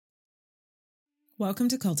Welcome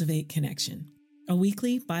to Cultivate Connection, a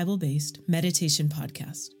weekly Bible-based meditation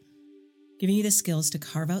podcast, giving you the skills to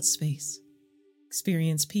carve out space,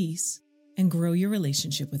 experience peace, and grow your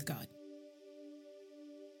relationship with God.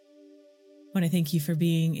 I want to thank you for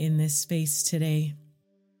being in this space today.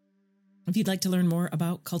 If you'd like to learn more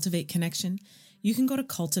about Cultivate Connection, you can go to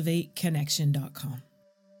cultivateconnection.com.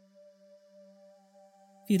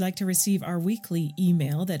 If you'd like to receive our weekly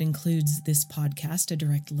email that includes this podcast, a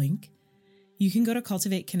direct link, you can go to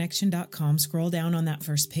cultivateconnection.com, scroll down on that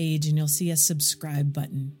first page, and you'll see a subscribe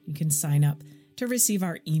button. You can sign up to receive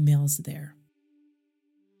our emails there.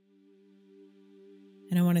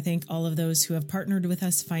 And I want to thank all of those who have partnered with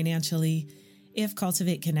us financially. If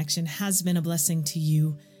Cultivate Connection has been a blessing to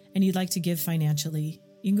you and you'd like to give financially,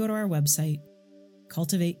 you can go to our website,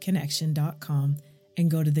 cultivateconnection.com,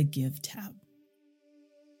 and go to the Give tab.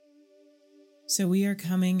 So we are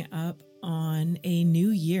coming up on a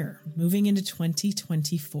new year, moving into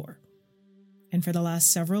 2024. And for the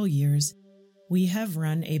last several years, we have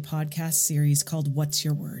run a podcast series called What's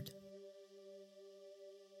Your Word?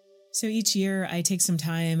 So each year I take some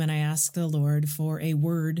time and I ask the Lord for a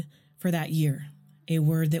word for that year, a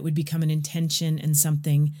word that would become an intention and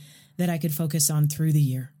something that I could focus on through the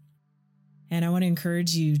year. And I want to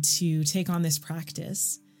encourage you to take on this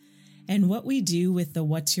practice. And what we do with the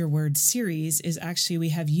What's Your Word series is actually we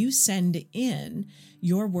have you send in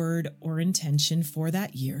your word or intention for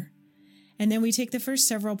that year. And then we take the first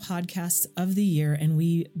several podcasts of the year and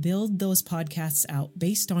we build those podcasts out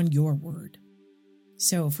based on your word.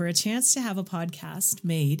 So for a chance to have a podcast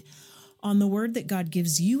made on the word that God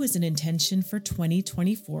gives you as an intention for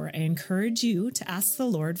 2024, I encourage you to ask the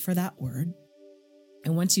Lord for that word.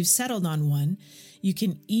 And once you've settled on one, you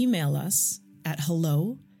can email us at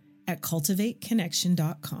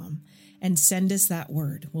hello@cultivateconnection.com and send us that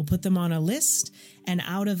word. We'll put them on a list, and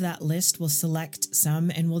out of that list, we'll select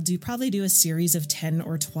some, and we'll probably do a series of 10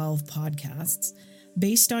 or 12 podcasts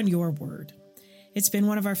based on your word. It's been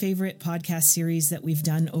one of our favorite podcast series that we've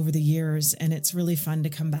done over the years, and it's really fun to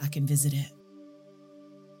come back and visit it.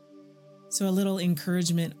 So a little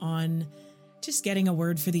encouragement on just getting a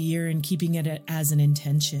word for the year and keeping it as an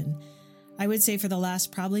intention. I would say for the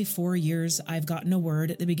last probably 4 years, I've gotten a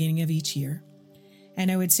word at the beginning of each year. And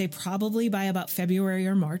I would say probably by about February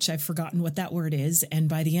or March, I've forgotten what that word is. And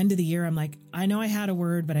by the end of the year, I'm like, I know I had a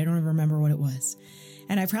word, but I don't even remember what it was.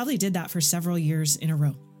 And I probably did that for several years in a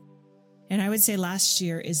row. And I would say last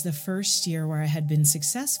year is the first year where I had been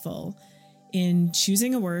successful in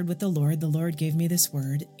choosing a word with the Lord. The Lord gave me this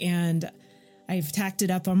word, and I've tacked it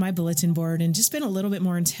up on my bulletin board and just been a little bit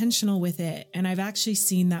more intentional with it. And I've actually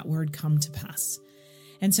seen that word come to pass.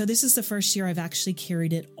 And so this is the first year I've actually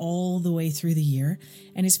carried it all the way through the year.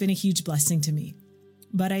 And it's been a huge blessing to me.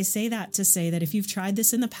 But I say that to say that if you've tried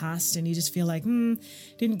this in the past and you just feel like,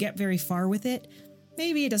 didn't get very far with it,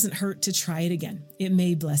 maybe it doesn't hurt to try it again. It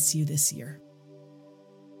may bless you this year.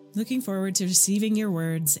 Looking forward to receiving your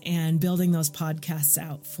words and building those podcasts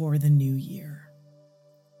out for the new year.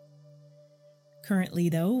 Currently,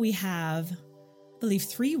 though, we have, I believe,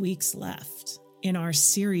 3 weeks left in our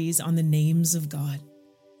series on the names of God.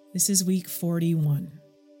 This is week 41.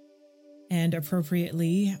 And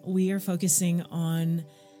appropriately, we are focusing on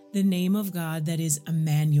the name of God that is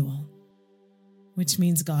Emmanuel, which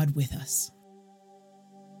means God with us.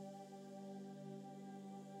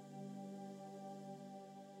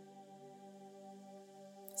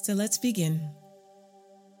 So let's begin.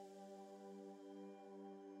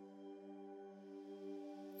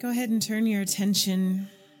 Go ahead and turn your attention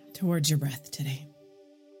towards your breath today.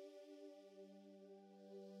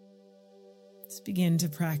 Let's begin to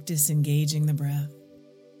practice engaging the breath.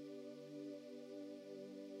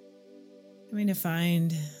 I'm going to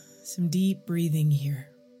find some deep breathing here.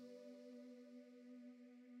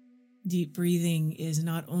 Deep breathing is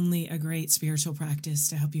not only a great spiritual practice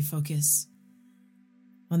to help you focus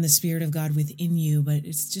on the Spirit of God within you, but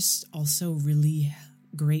it's just also really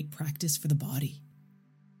great practice for the body.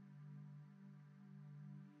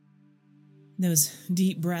 Those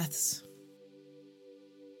deep breaths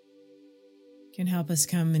can help us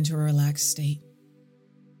come into a relaxed state.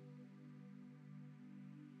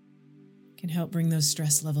 Can help bring those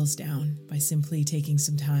stress levels down by simply taking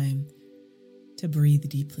some time to breathe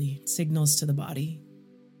deeply. It signals to the body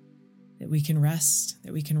that we can rest,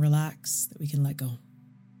 that we can relax, that we can let go.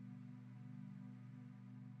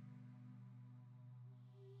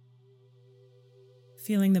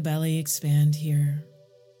 Feeling the belly expand here.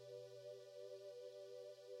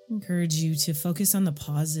 Encourage you to focus on the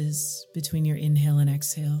pauses between your inhale and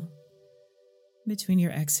exhale, between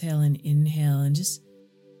your exhale and inhale, and just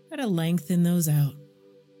try to lengthen those out.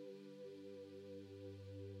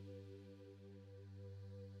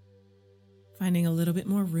 finding a little bit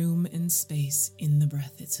more room and space in the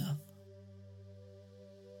breath itself.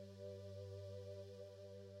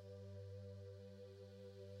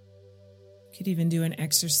 You could even do an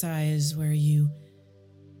exercise where you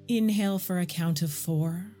inhale for a count of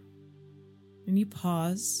 4, and you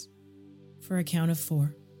pause for a count of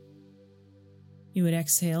 4. You would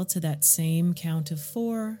exhale to that same count of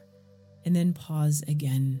 4, and then pause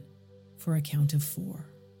again for a count of 4.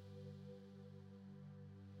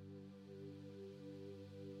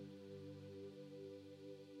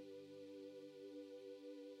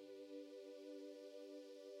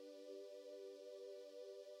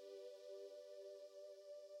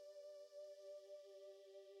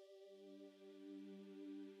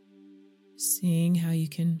 Seeing how you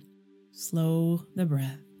can slow the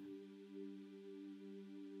breath.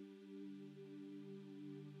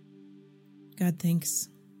 God, thanks.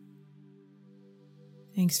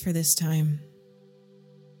 Thanks for this time.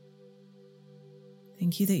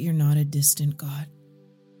 Thank you that you're not a distant God.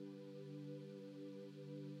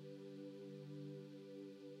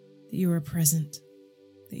 That you are present,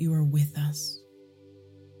 that you are with us.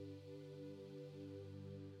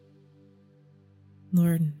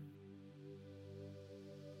 Lord,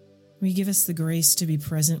 will you give us the grace to be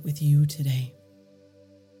present with you today?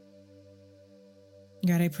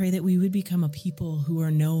 God, I pray that we would become a people who are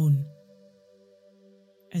known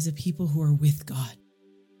as a people who are with God,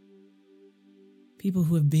 people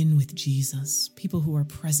who have been with Jesus, people who are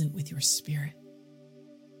present with your Spirit.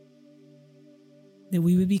 That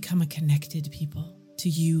we would become a connected people to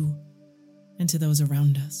you and to those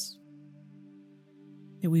around us.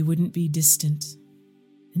 That we wouldn't be distant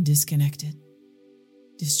and disconnected,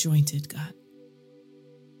 disjointed, God.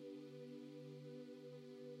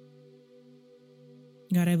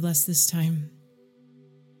 God, I bless this time.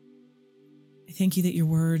 I thank you that your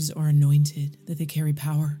words are anointed, that they carry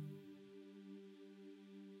power,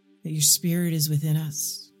 that your Spirit is within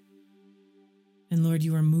us. And Lord,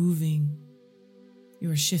 you are moving, you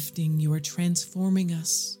are shifting, you are transforming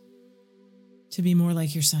us to be more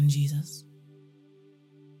like your Son, Jesus.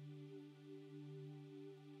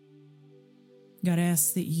 God, I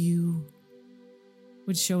ask that you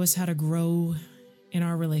would show us how to grow in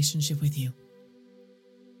our relationship with you.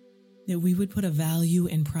 That we would put a value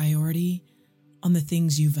and priority on the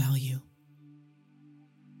things you value.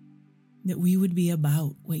 That we would be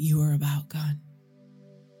about what you are about, God.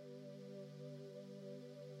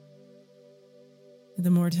 That the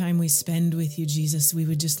more time we spend with you, Jesus, we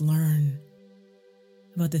would just learn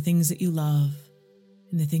about the things that you love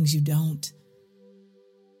and the things you don't.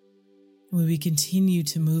 And we continue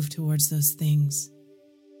to move towards those things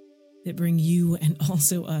that bring you and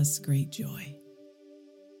also us great joy,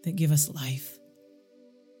 that give us life,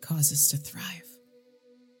 cause us to thrive.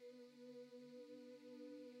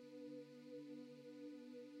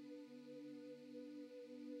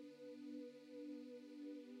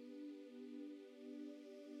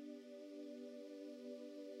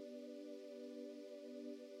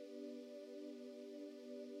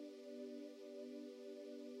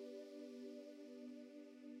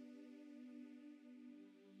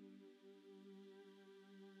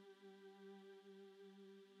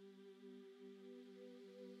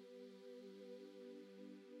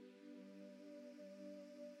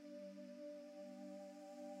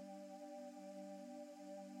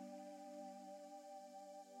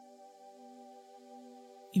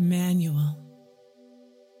 Emmanuel,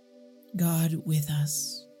 God with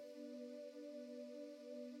us.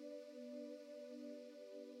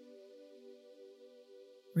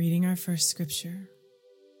 Reading our first scripture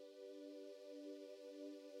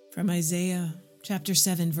from Isaiah chapter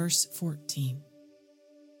 7, verse 14.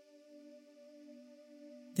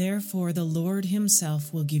 Therefore the Lord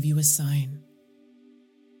himself will give you a sign.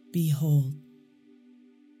 Behold,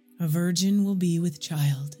 a virgin will be with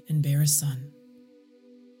child and bear a son,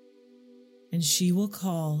 and she will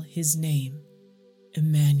call his name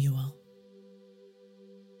Emmanuel.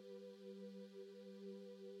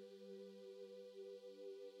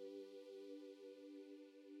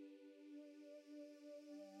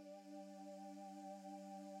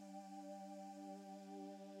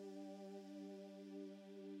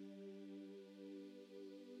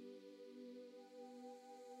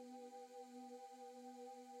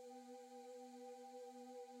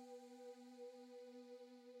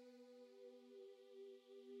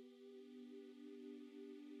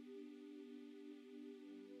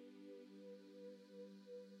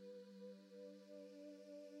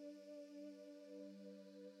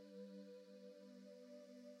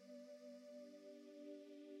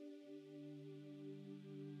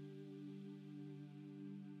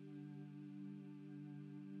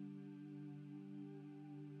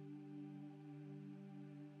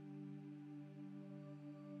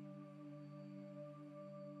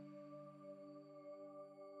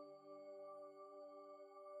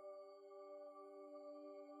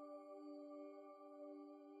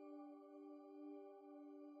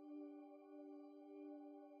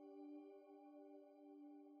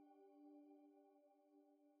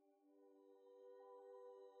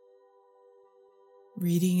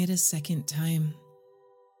 Reading it a second time,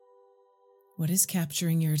 what is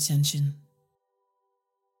capturing your attention?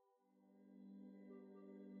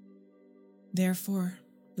 Therefore,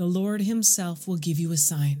 the Lord himself will give you a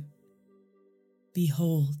sign.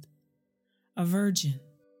 Behold, a virgin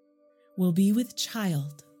will be with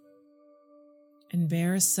child and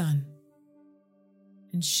bear a son,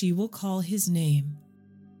 and she will call his name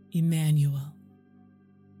Emmanuel.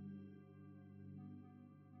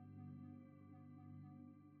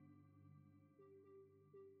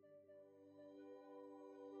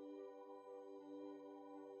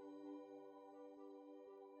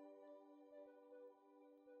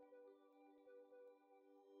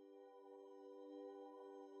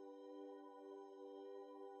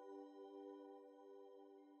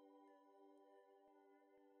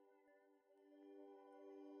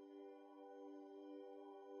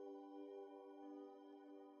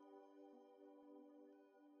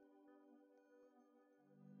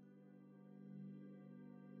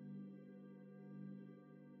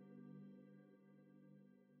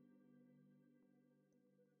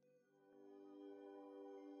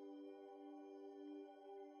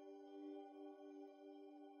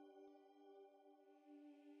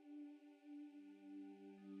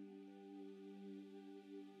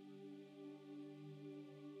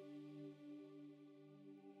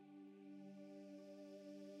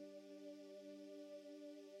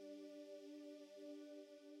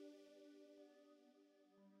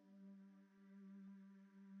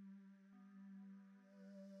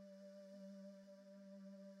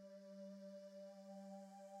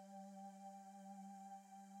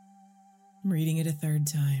 I'm reading it a third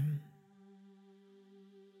time.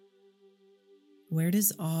 Where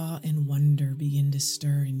does awe and wonder begin to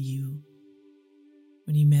stir in you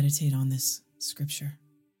when you meditate on this scripture?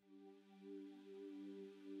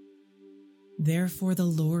 Therefore, the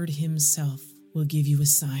Lord himself will give you a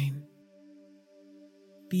sign.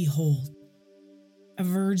 Behold, a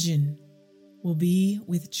virgin will be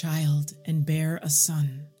with child and bear a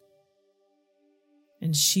son,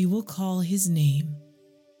 and she will call his name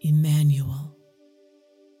Emmanuel.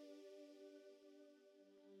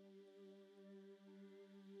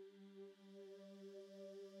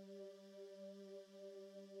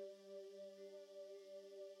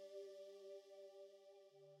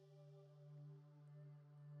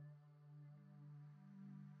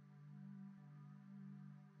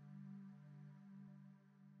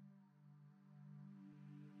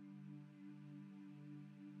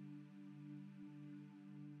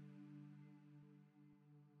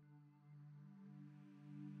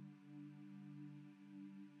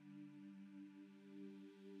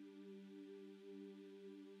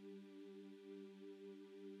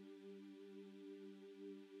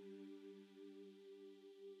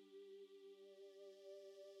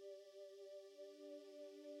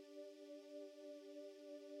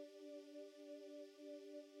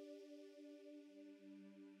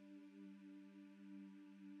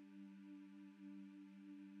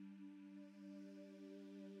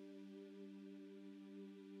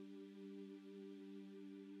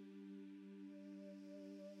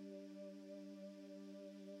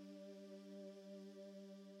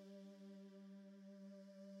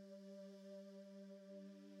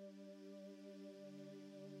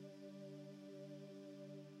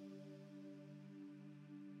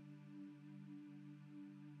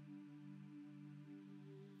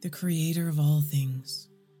 The creator of all things,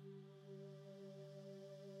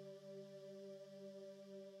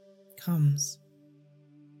 comes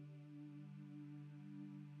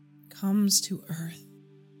to earth,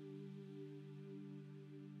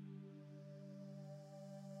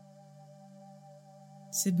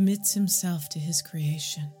 submits himself to his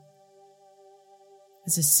creation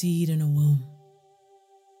as a seed in a womb,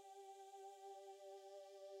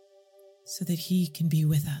 so that he can be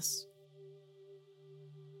with us,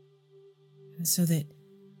 and so that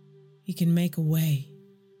he can make a way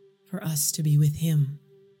for us to be with him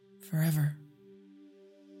forever.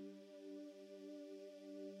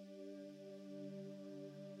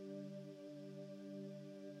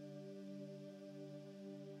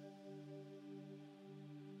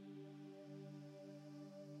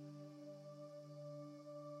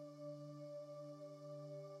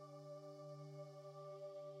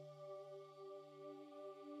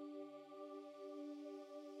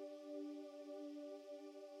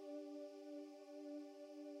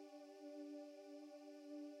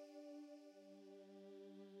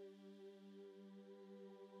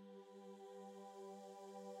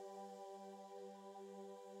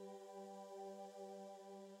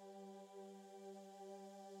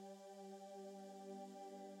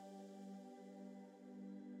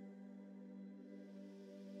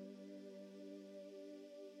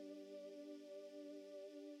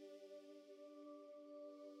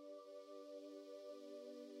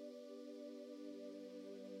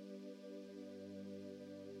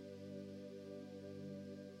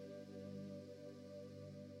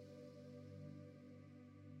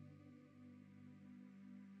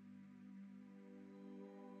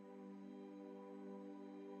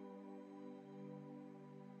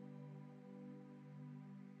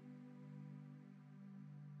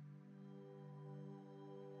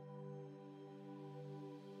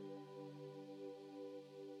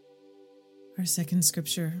 Our second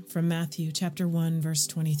scripture from Matthew chapter 1, verse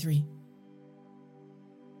 23.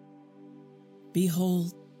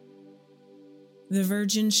 Behold, the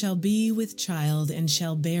virgin shall be with child and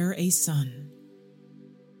shall bear a son,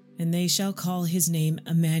 and they shall call his name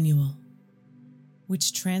Emmanuel,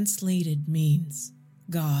 which translated means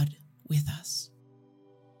God with us.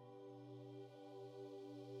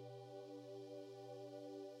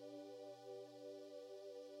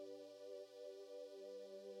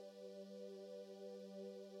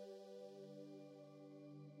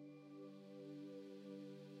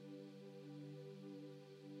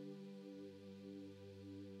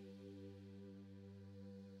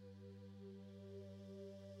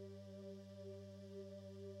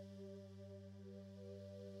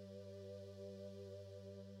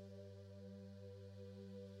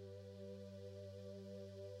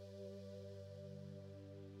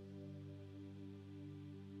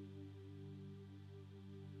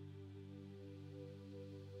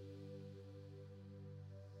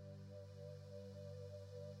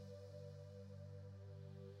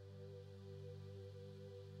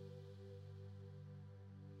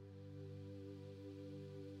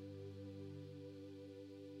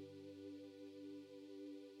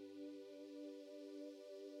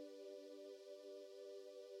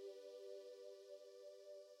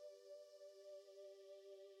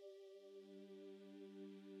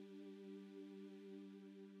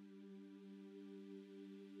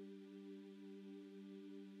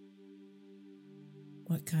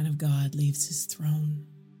 What kind of God leaves his throne?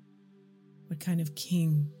 What kind of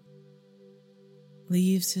king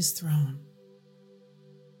leaves his throne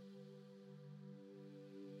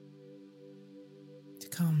to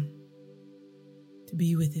come to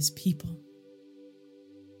be with his people?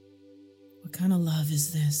 What kind of love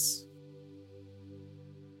is this?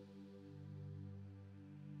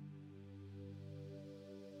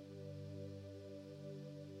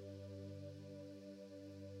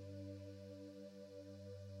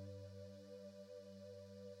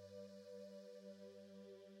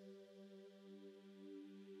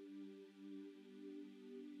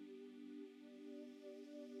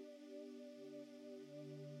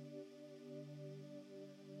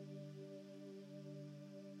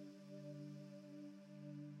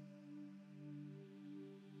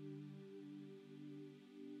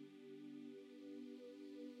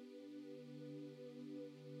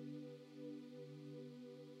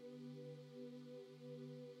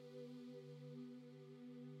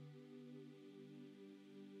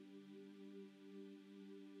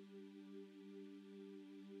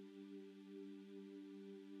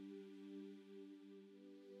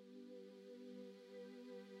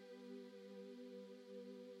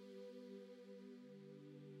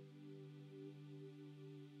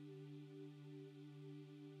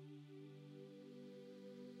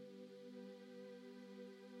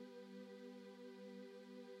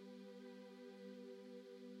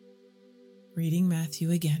 Reading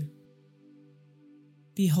Matthew again.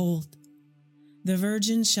 Behold, the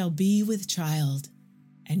virgin shall be with child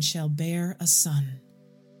and shall bear a son,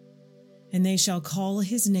 and they shall call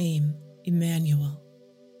his name Emmanuel,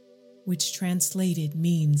 which translated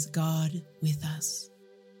means God with us.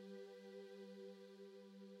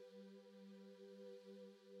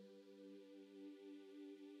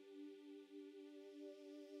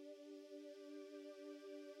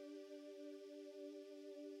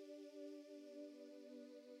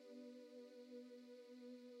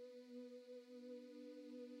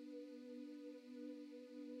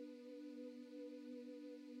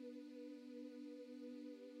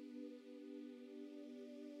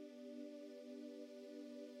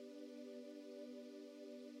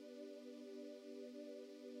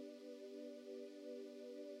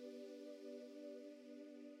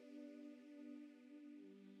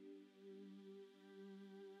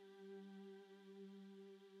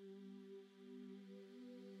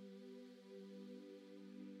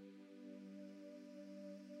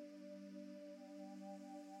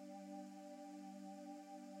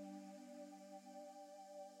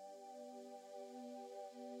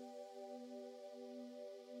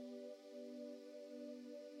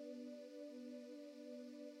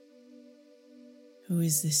 Who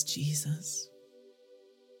is this Jesus,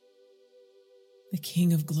 the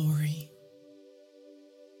King of glory,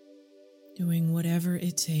 doing whatever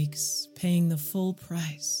it takes, paying the full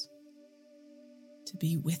price to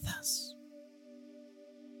be with us?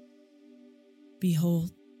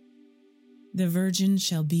 Behold, the virgin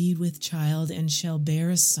shall be with child and shall bear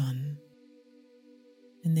a son,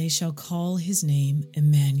 and they shall call his name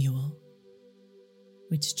Emmanuel,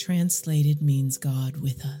 which translated means God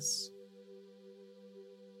with us.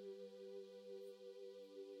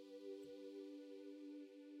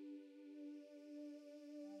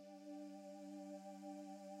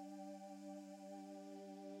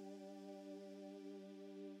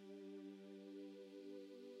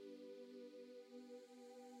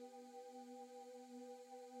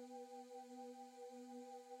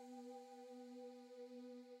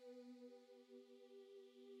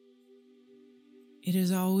 It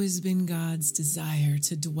has always been God's desire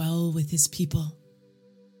to dwell with his people.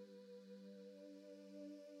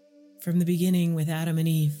 From the beginning with Adam and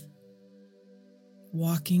Eve,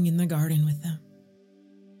 walking in the garden with them.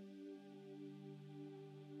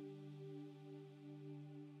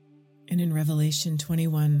 And in Revelation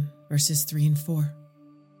 21, verses 3 and 4,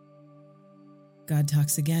 God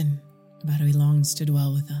talks again about how he longs to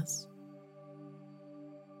dwell with us.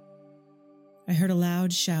 I heard a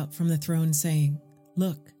loud shout from the throne saying,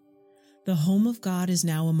 "Look, the home of God is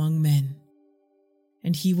now among men,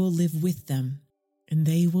 and he will live with them, and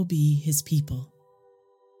they will be his people.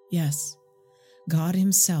 Yes, God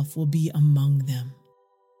himself will be among them,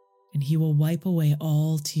 and he will wipe away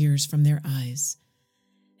all tears from their eyes,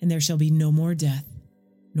 and there shall be no more death,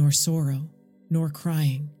 nor sorrow, nor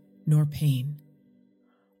crying, nor pain.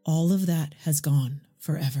 All of that has gone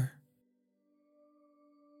forever."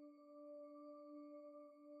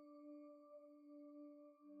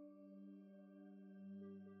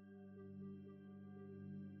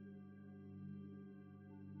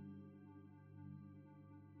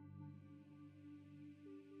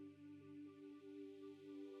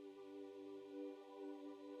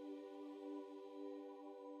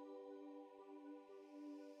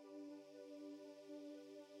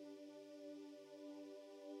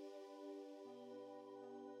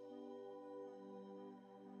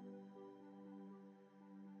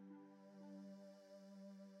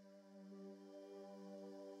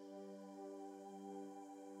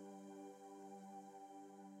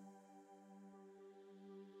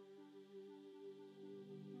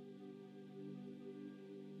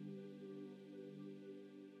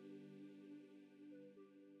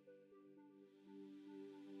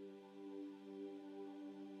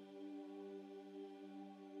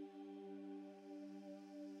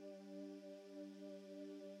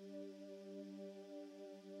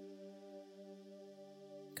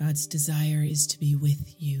 God's desire is to be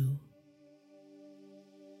with you.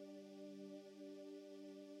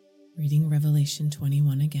 Reading Revelation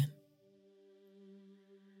 21 again.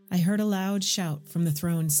 I heard a loud shout from the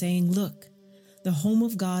throne saying, "Look, the home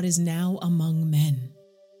of God is now among men,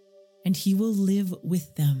 and he will live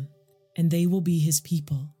with them, and they will be his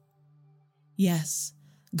people. Yes,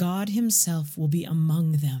 God himself will be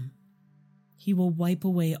among them. He will wipe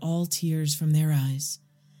away all tears from their eyes,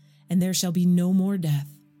 and there shall be no more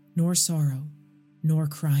death, nor sorrow, nor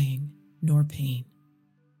crying, nor pain.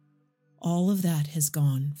 All of that has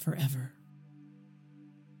gone forever."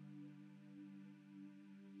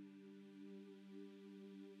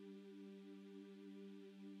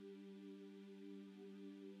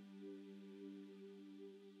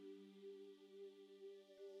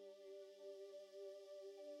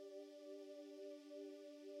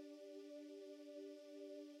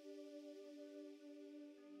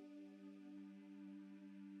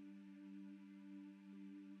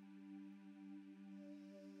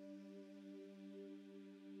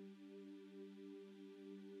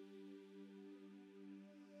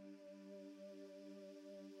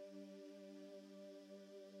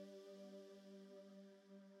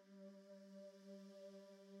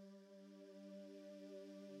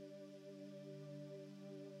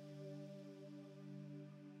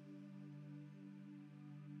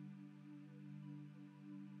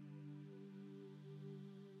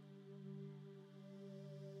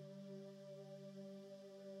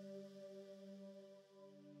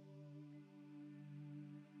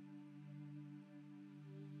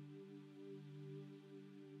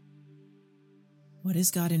 What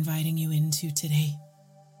is God inviting you into today?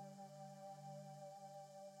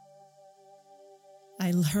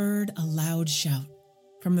 I heard a loud shout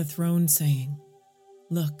from the throne saying,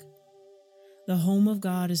 "Look, the home of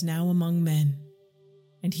God is now among men,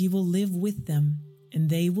 and he will live with them, and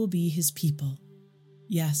they will be his people.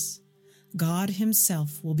 Yes, God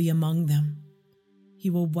himself will be among them.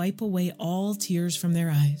 He will wipe away all tears from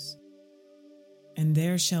their eyes, and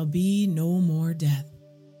there shall be no more death,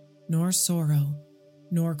 nor sorrow,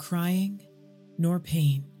 nor crying, nor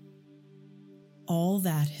pain. All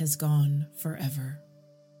that has gone forever."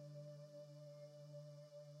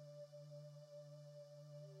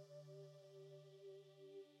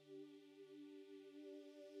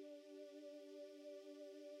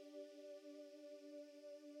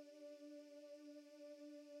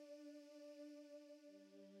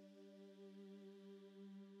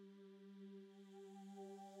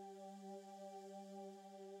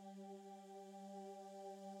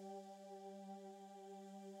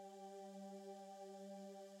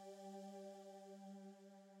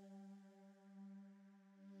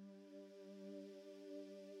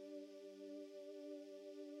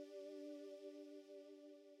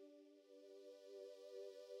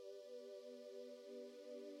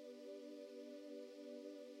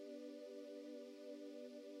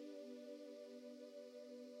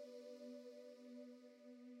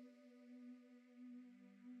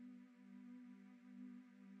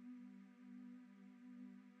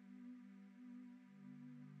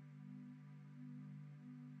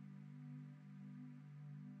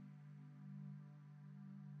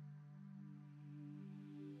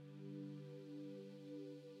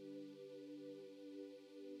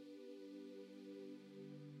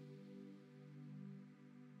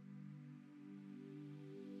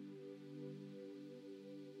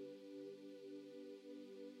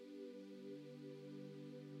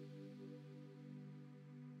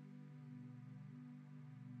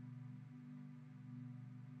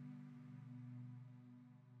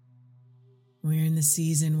 We're in the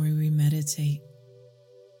season where we meditate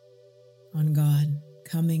on God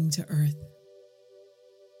coming to earth,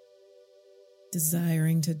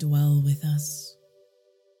 desiring to dwell with us,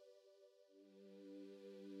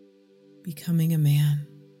 becoming a man,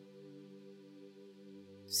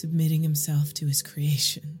 submitting himself to his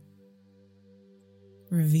creation,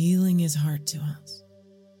 revealing his heart to us.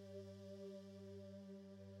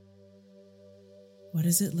 What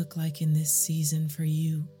does it look like in this season for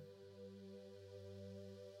you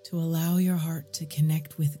to allow your heart to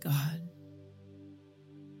connect with God,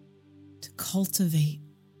 to cultivate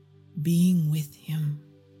being with him?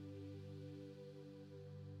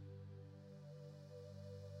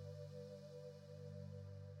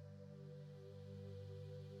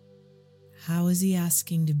 How is he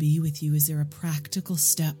asking to be with you? Is there a practical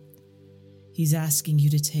step he's asking you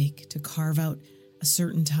to take to carve out a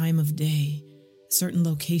certain time of day, a certain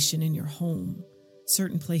location in your home, a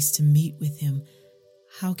certain place to meet with him?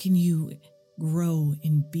 How can you grow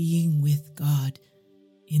in being with God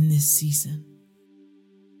in this season?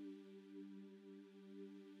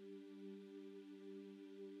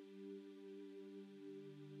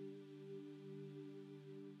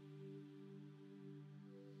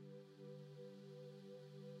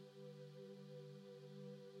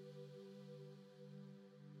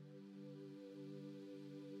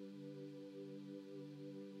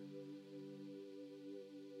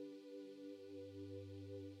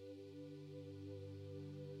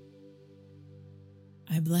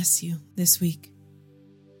 I bless you this week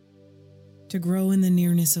to grow in the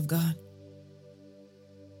nearness of God,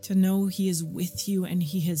 to know he is with you and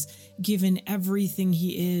he has given everything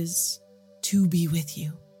he is to be with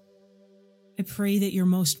you. I pray that your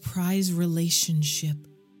most prized relationship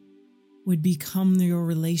would become your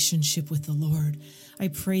relationship with the Lord. I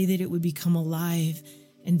pray that it would become alive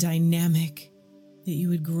and dynamic, that you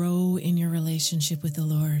would grow in your relationship with the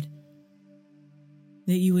Lord,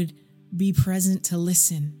 that you would be present to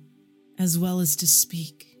listen as well as to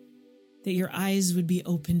speak, that your eyes would be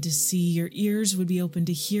open to see, your ears would be open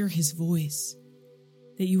to hear his voice,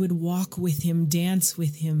 that you would walk with him, dance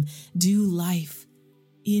with him, do life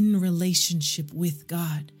in relationship with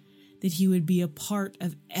God, that he would be a part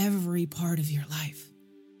of every part of your life.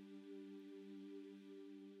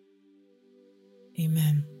 Amen.